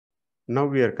Now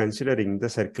we are considering the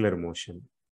circular motion.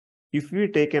 If we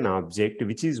take an object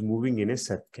which is moving in a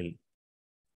circle,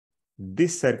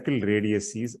 this circle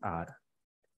radius is r,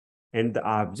 and the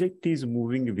object is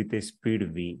moving with a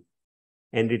speed v,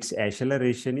 and its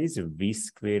acceleration is v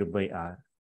square by r.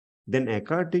 Then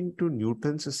according to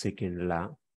Newton's second law,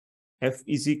 F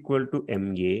is equal to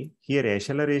ma. Here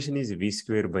acceleration is v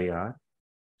square by r.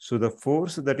 So the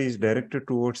force that is directed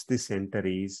towards the center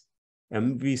is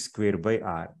mv square by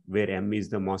r, where m is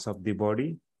the mass of the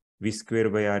body, v square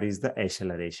by r is the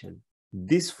acceleration.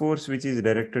 This force which is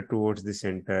directed towards the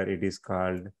center, it is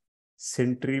called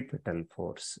centripetal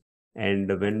force. And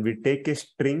when we take a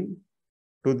string,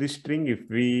 to the string, if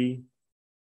we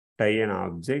tie an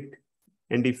object,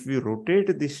 and if we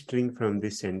rotate the string from the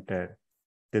center,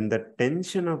 then the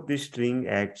tension of the string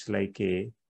acts like a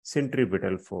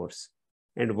centripetal force.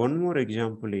 And one more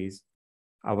example is,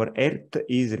 our Earth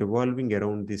is revolving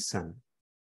around the sun.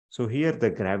 So here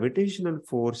the gravitational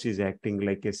force is acting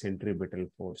like a centripetal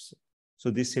force.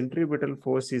 So the centripetal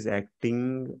force is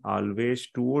acting always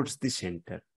towards the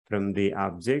center. From the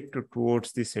object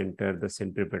towards the center, the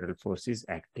centripetal force is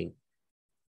acting.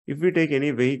 If we take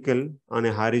any vehicle on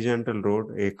a horizontal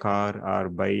road, a car or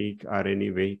bike or any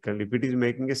vehicle, if it is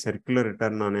making a circular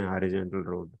return on a horizontal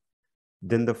road,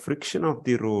 then the friction of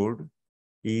the road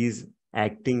is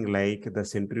acting like the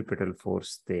centripetal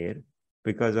force there.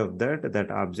 Because of that, that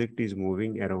object is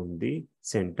moving around the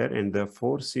center and the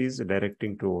force is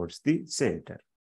directing towards the center.